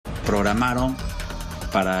programaron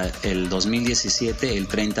para el 2017, el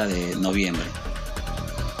 30 de noviembre.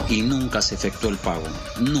 Y nunca se efectuó el pago,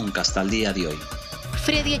 nunca, hasta el día de hoy.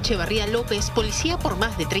 Freddy Echevarría López, policía por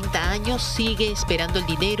más de 30 años, sigue esperando el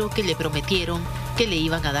dinero que le prometieron que le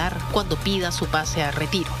iban a dar cuando pida su pase a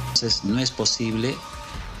retiro. Entonces, no es posible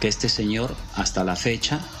que este señor, hasta la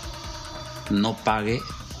fecha, no pague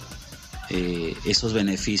esos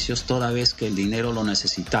beneficios, toda vez que el dinero lo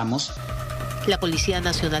necesitamos. La Policía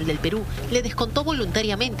Nacional del Perú le descontó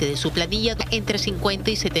voluntariamente de su planilla entre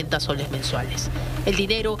 50 y 70 soles mensuales. El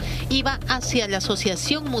dinero iba hacia la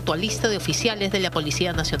Asociación Mutualista de Oficiales de la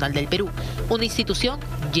Policía Nacional del Perú, una institución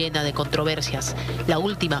llena de controversias. La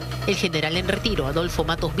última, el general en retiro, Adolfo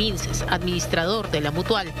Matos Vinces, administrador de la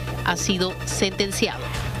Mutual, ha sido sentenciado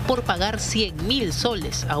por pagar 100.000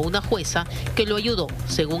 soles a una jueza que lo ayudó,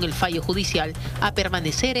 según el fallo judicial, a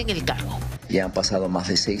permanecer en el cargo. Ya han pasado más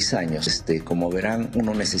de 6 años. Como verán,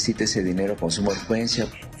 uno necesita ese dinero con suma urgencia.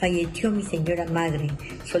 Falleció mi señora madre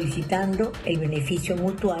solicitando el beneficio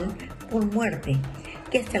mutual por muerte,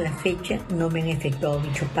 que hasta la fecha no me han efectuado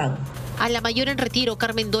dicho pago. A la mayor en retiro,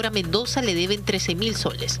 Carmen Dora Mendoza, le deben 13.000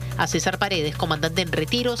 soles. A César Paredes, comandante en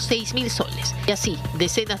retiro, 6.000 soles. Y así,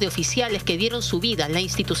 decenas de oficiales que dieron su vida a la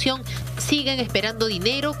institución siguen esperando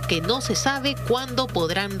dinero que no se sabe cuándo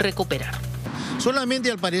podrán recuperar.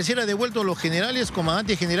 Solamente al parecer ha devuelto a los generales,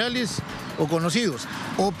 comandantes generales o conocidos,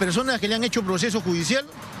 o personas que le han hecho proceso judicial.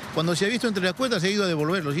 Cuando se ha visto entre las cuentas se ha ido a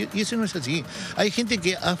devolverlos, y eso no es así. Hay gente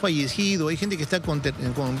que ha fallecido, hay gente que está con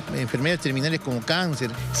enfermedades terminales como cáncer.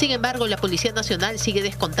 Sin embargo, la Policía Nacional sigue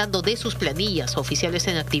descontando de sus planillas oficiales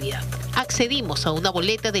en actividad. Accedimos a una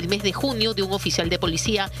boleta del mes de junio de un oficial de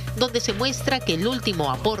policía donde se muestra que el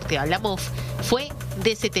último aporte a la MOF fue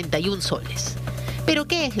de 71 soles. ¿Pero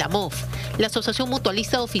qué es la MOF? La Asociación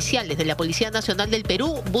Mutualista de Oficiales de la Policía Nacional del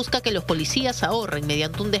Perú busca que los policías ahorren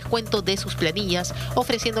mediante un descuento de sus planillas,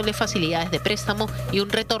 ofreciéndoles facilidades de préstamo y un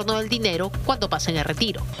retorno del dinero cuando pasen a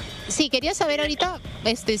retiro. Sí, quería saber ahorita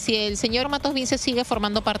si el señor Matos Vinces sigue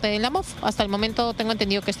formando parte de la MOF. Hasta el momento tengo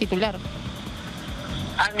entendido que es titular.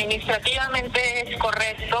 Administrativamente es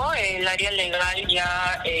correcto, el área legal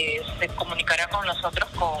ya se comunicará con nosotros,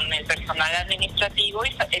 con el personal administrativo,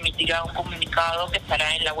 y emitirá un comunicado que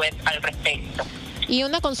estará en la web al respecto. Y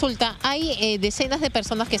una consulta, hay decenas de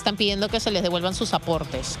personas que están pidiendo que se les devuelvan sus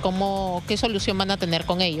aportes. ¿Qué solución van a tener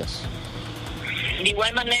con ellos? De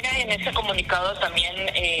igual manera, en ese comunicado también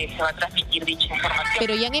se va a transmitir dicha información.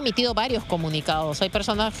 Pero ya han emitido varios comunicados, hay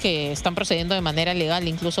personas que están procediendo de manera legal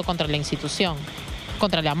incluso contra la institución,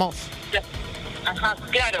 contra la MOF. Ajá,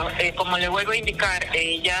 claro, como le vuelvo a indicar,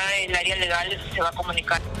 ya el área legal se va a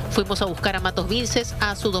comunicar. Fuimos a buscar a Matos Vinces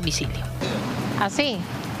a su domicilio. ¿Ah, sí?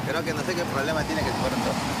 Creo que no sé qué problema tiene que fueron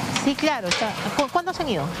todos. Sí, claro. ¿Cuándo se han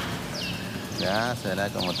ido? Ya será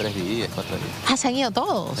como 3 días, 4 días. Ah, ¿se han ido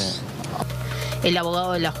todos? Sí. El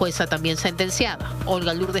abogado de la jueza también sentenciada,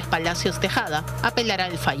 Olga Lourdes Palacios Tejada, apelará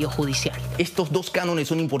el fallo judicial. Estos dos cánones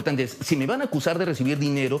son importantes. Si me van a acusar de recibir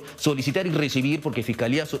dinero, solicitar y recibir, porque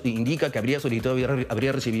Fiscalía indica que habría solicitado,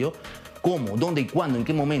 habría recibido, ¿cómo? ¿Dónde y cuándo? ¿En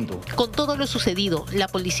qué momento? Con todo lo sucedido, la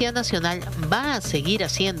Policía Nacional va a seguir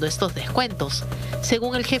haciendo estos descuentos.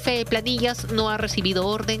 Según el jefe de planillas, no ha recibido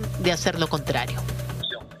orden de hacer lo contrario.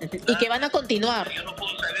 Y que van a continuar. Yo no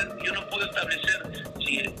puedo establecer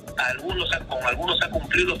si con algunos ha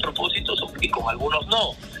cumplido los propósitos y con algunos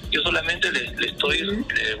no. Yo solamente le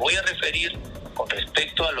voy a referir con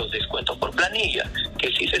respecto a los descuentos por planilla, que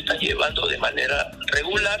sí se están llevando de manera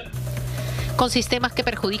regular. Con sistemas que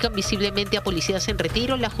perjudican visiblemente a policías en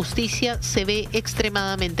retiro, la justicia se ve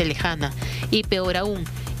extremadamente lejana. Y peor aún,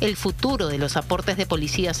 el futuro de los aportes de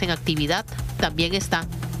policías en actividad también está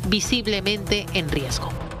visiblemente en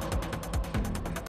riesgo.